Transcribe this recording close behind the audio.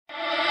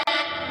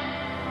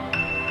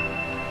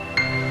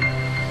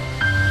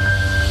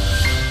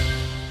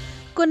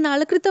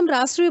కొన్నాళ్ల క్రితం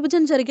రాష్ట్ర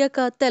విభజన జరిగాక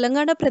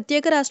తెలంగాణ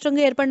ప్రత్యేక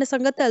రాష్ట్రంగా ఏర్పడిన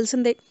సంగతి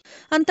తెలిసిందే.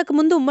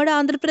 అంతకుముందు ఉమ్మడి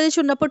ఆంధ్రప్రదేశ్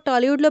ఉన్నప్పుడు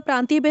టాలీవుడ్లో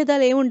ప్రాంతీయ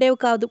భేదాలు ఏమి ఉండేవి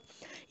కాదు.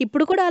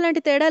 ఇప్పుడు కూడా అలాంటి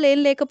తేడాలు ఏం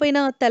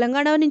లేకపోయినా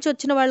తెలంగాణ నుంచి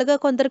వచ్చిన వాళ్ళగా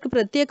కొందరికి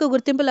ప్రత్యేక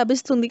గుర్తింపు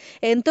లభిస్తుంది.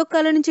 ఎంతో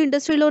కాలం నుంచి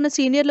ఇండస్ట్రీలో ఉన్న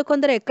సీనియర్లు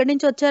కొందరు ఎక్కడి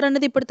నుంచి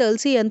వచ్చారన్నది ఇప్పుడు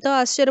తెలిసి ఎంతో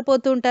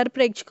ఆశ్చర్యపోతూ ఉంటారు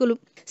ప్రేక్షకులు.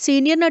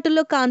 సీనియర్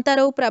నటుల్లో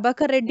కాంతారావు,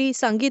 ప్రభాకర్ రెడ్డి,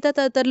 సంగీత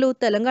తదితరులు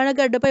తెలంగాణ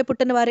గడ్డపై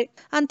పుట్టిన వారే.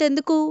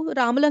 అంతెందుకు,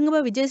 రామలింగమ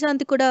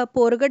విజయశాంతి కూడా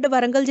పోరుగడ్డ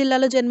వరంగల్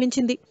జిల్లాలో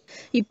జన్మించింది.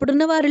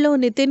 ఇప్పుడున్న వారిలో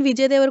నితిన్,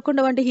 విజయ్ దేవరకొండ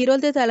వంటి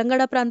హీరోలతో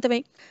తెలంగాణ ప్రాంతమే.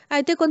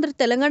 అయితే కొందరు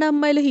తెలంగాణ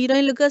అమ్మాయిలు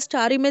హీరోయిన్లుగా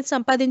స్టార్ ఇమేజ్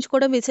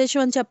సంపాదించుకోవడం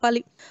విశేషం అని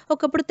చెప్పాలి.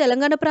 ఒకప్పుడు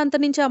తెలంగాణ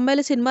ప్రాంతం నుంచి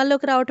అమ్మాయిలు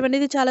సినిమాల్లోకి రావడం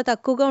అనేది చాలా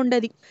తక్కువగా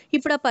ఉండేది.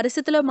 ఇప్పుడు ఆ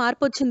పరిస్థితిలో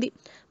మార్పు వచ్చింది.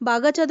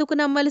 బాగా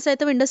చదువుకున్న అమ్మాయిలు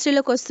సైతం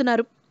ఇండస్ట్రీలోకి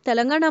వస్తున్నారు.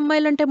 తెలంగాణ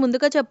అమ్మాయిలంటే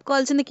ముందుగా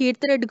చెప్పుకోవాల్సింది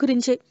కీర్తి రెడ్డి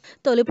గురించే.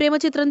 తొలి ప్రేమ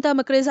చిత్రంతో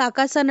ఆమె క్రేజ్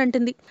ఆకాశాన్ని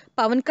అంటింది.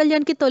 పవన్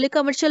కళ్యాణ్కి తొలి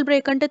కమర్షియల్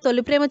బ్రేక్ అంటే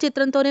తొలి ప్రేమ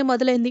చిత్రంతోనే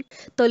మొదలైంది.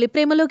 తొలి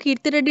ప్రేమలో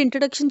కీర్తి రెడ్డి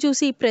ఇంట్రడక్షన్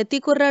చూసి ప్రతి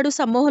కుర్రాడు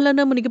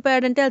సమ్మోహంలోనే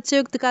మునిగిపోయాడంటే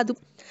అతిశయోక్తి కాదు.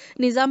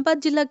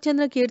 నిజామాబాద్ జిల్లాకు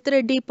చెందిన కీర్తి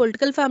రెడ్డి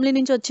పొలిటికల్ ఫ్యామిలీ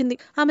నుంచి వచ్చింది.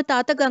 ఆమె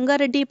తాత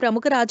గంగారెడ్డి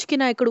ప్రముఖ రాజకీయ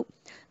నాయకుడు.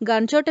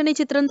 గన్షాట్ అనే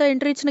చిత్రంతో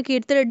ఎంట్రీ ఇచ్చిన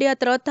కీర్తి రెడ్డి ఆ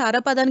తర్వాత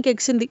తారాపదానికి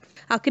ఎగిసింది.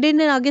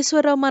 అక్కినేని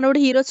నాగేశ్వరరావు మనవడు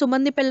హీరో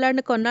సుమంది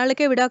పెళ్లాడిన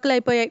కొన్నాళ్లకే విడాకులు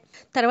అయిపోయాయి.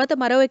 తర్వాత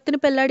మరో వ్యక్తిని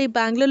పెళ్లాడి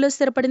బెంగళూరులో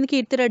స్థిరపడింది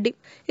కీర్తి రెడ్డి.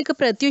 ఇక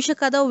ప్రత్యూష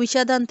కథ ఓ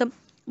విషాదాంతం.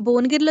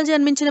 భువనగిరిలో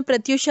జన్మించిన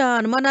ప్రత్యూష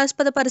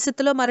అనుమానాస్పద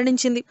పరిస్థితిలో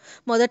మరణించింది.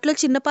 మొదట్లో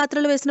చిన్న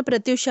పాత్రలు వేసిన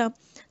ప్రత్యూష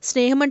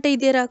స్నేహం అంటే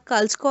ఇదేరా,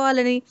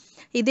 కలుసుకోవాలని,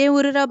 ఇదే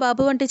ఊరురా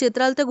బాబు వంటి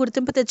చిత్రాలతో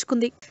గుర్తింపు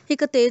తెచ్చుకుంది.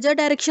 ఇక తేజ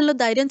డైరెక్షన్లో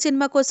ధైర్యం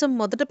సినిమా కోసం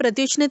మొదట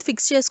ప్రత్యూషని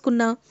ఫిక్స్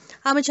చేసుకున్నా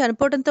ఆమె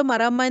చనిపోవడంతో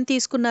మరో అమ్మాయిని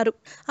తీసుకున్నారు.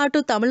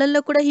 అటు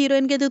తమిళంలో కూడా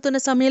హీరోయిన్గా ఎదుగుతున్న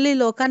సమయంలో ఈ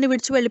లోకాన్ని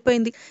విడిచి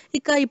వెళ్ళిపోయింది.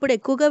 ఇక ఇప్పుడు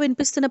ఎక్కువగా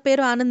వినిపిస్తున్న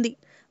పేరు ఆనంది.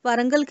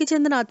 వరంగల్కి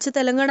చెందిన అచ్చ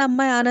తెలంగాణ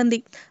అమ్మాయి ఆనంది.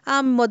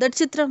 ఆమె మొదటి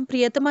చిత్రం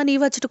ప్రియతమా నీ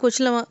వచ్చట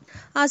కుశలమా.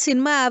 ఆ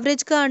సినిమా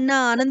యావరేజ్గా అన్న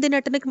ఆనంది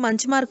నటనకి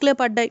మంచి మార్కులే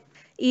పడ్డాయి.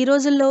 ఈ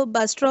రోజుల్లో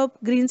బస్ స్టాప్,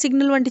 గ్రీన్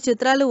సిగ్నల్ వంటి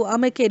చిత్రాలు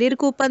ఆమె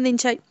కెరీర్కు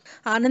ఊపందించాయి.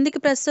 ఆనందికి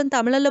ప్రస్తుతం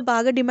తమిళంలో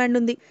బాగా డిమాండ్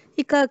ఉంది.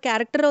 ఇక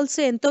క్యారెక్టర్ రోల్స్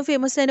ఎంతో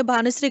ఫేమస్ అయిన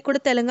భానుశ్రీ కూడా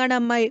తెలంగాణ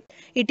అమ్మాయి.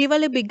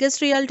 ఇటీవల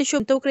బిగ్గెస్ట్ రియాలిటీ షో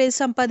ఎంతో క్రేజ్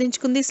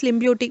సంపాదించుకుంది స్లిమ్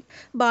బ్యూటీ.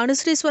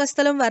 భానుశ్రీ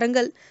స్వస్థలం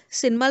వరంగల్.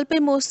 సినిమాలపై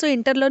మోస్తూ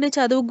ఇంటర్లోనే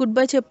చదువు గుడ్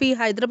బై చెప్పి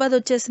హైదరాబాద్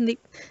వచ్చేసింది.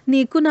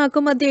 నీకు నాకు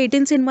మధ్య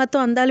 18 సినిమాతో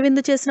అందాల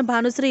విందు చేసిన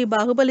భానుశ్రీ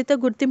బాహుబలితో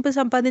గుర్తింపు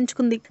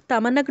సంపాదించుకుంది.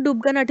 తమన్నాకు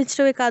డూబ్గా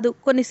నటించడమే కాదు,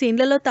 కొన్ని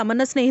సీన్లలో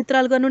తమన్నా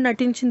స్నేహితురాలుగాను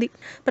నటించింది.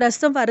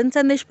 ప్రస్తుతం వరుణ్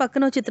సందేశ్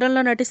పక్కన ఓ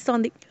చిత్రంలో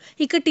నటిస్తోంది.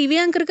 ఇక టీవీ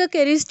యాంకర్గా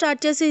కెరీర్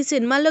స్టార్ట్ చేసి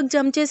సినిమాల్లోకి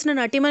జంప్ చేసిన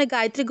నటీమణి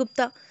గాయత్రి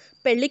గుప్తా.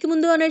 పెళ్లికి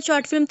ముందు అనే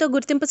షార్ట్ ఫిల్మ్తో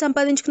గుర్తింపు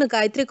సంపాదించుకున్న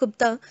గాయత్రి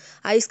గుప్తా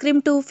ఐస్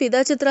క్రీమ్ 2,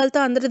 ఫిదా చిత్రాలతో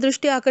అందరి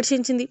దృష్టి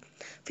ఆకర్షించింది.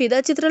 ఫిదా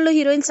చిత్రంలో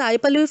హీరోయిన్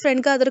సాయి పల్లవి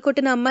ఫ్రెండ్గా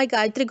అదరకొట్టిన అమ్మాయి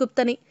గాయత్రి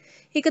గుప్తాని.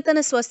 ఇక తన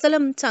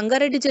స్వస్థలం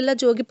సంగారెడ్డి జిల్లా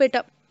జోగిపేట.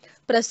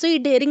 ప్రస్తుతం ఈ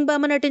డేరింగ్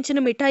బామ నటించిన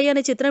మిఠాయి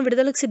అనే చిత్రం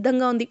విడుదలకు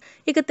సిద్ధంగా ఉంది.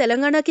 ఇక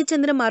తెలంగాణకి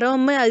చెందిన మరో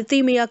అమ్మాయి అదితి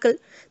మియాకల్.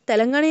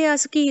 తెలంగాణ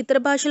యాసకి ఇతర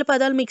భాషల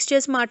పదాలు మిక్స్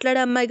చేసి మాట్లాడే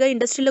అమ్మాయిగా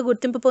ఇండస్ట్రీలో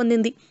గుర్తింపు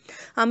పొందింది.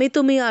 ఆమె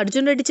తుమి,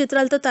 అర్జున్ రెడ్డి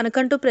చిత్రాలతో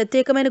తనకంటూ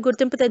ప్రత్యేకమైన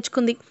గుర్తింపు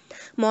తెచ్చుకుంది.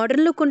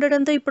 మోడర్న్ లుక్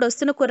ఉండడంతో ఇప్పుడు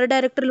వస్తున్న కుర్ర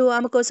డైరెక్టర్లు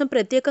ఆమె కోసం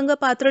ప్రత్యేకంగా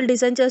పాత్రలు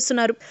డిజైన్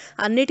చేస్తున్నారు.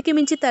 అన్నిటికీ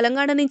మించి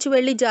తెలంగాణ నుంచి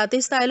వెళ్లి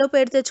జాతీయ స్థాయిలో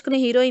పేరు తెచ్చుకునే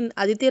హీరోయిన్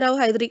అదితి రావు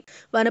హైదరి.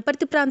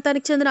 వనపర్తి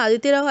ప్రాంతానికి చెందిన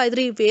అదితి రావు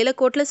హైదరి వేల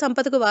కోట్ల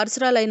సంపదకు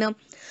వారసురాలైన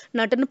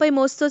నటనపై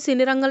మోస్తూ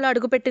సినీ రంగంలో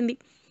అడుగుపెట్టింది.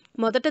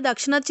 మొదట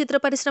దక్షిణాది చిత్ర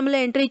పరిశ్రమలో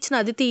ఎంట్రీ ఇచ్చిన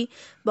అదితి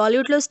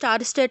బాలీవుడ్లో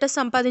స్టార్ స్టేటస్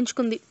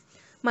సంపాదించుకుంది.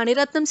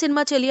 మణిరత్నం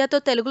సినిమా చెలియాతో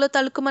తెలుగులో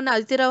తలుక్కుమన్న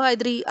అదితిరావు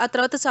హైదరి ఆ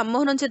తర్వాత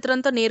సమ్మోహనం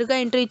చిత్రంతో నేరుగా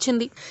ఎంట్రీ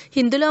ఇచ్చింది.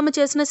 హిందీలో ఆమె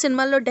చేసిన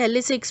సినిమాల్లో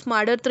ఢిల్లీ 6,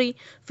 మర్డర్ 3,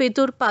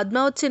 ఫితూర్,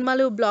 పద్మావత్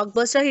సినిమాలు block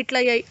buster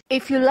హిట్లయ్యాయి.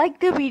 If you like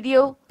the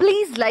video,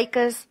 please like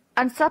us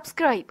and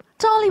subscribe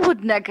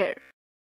Tollywood Nagar.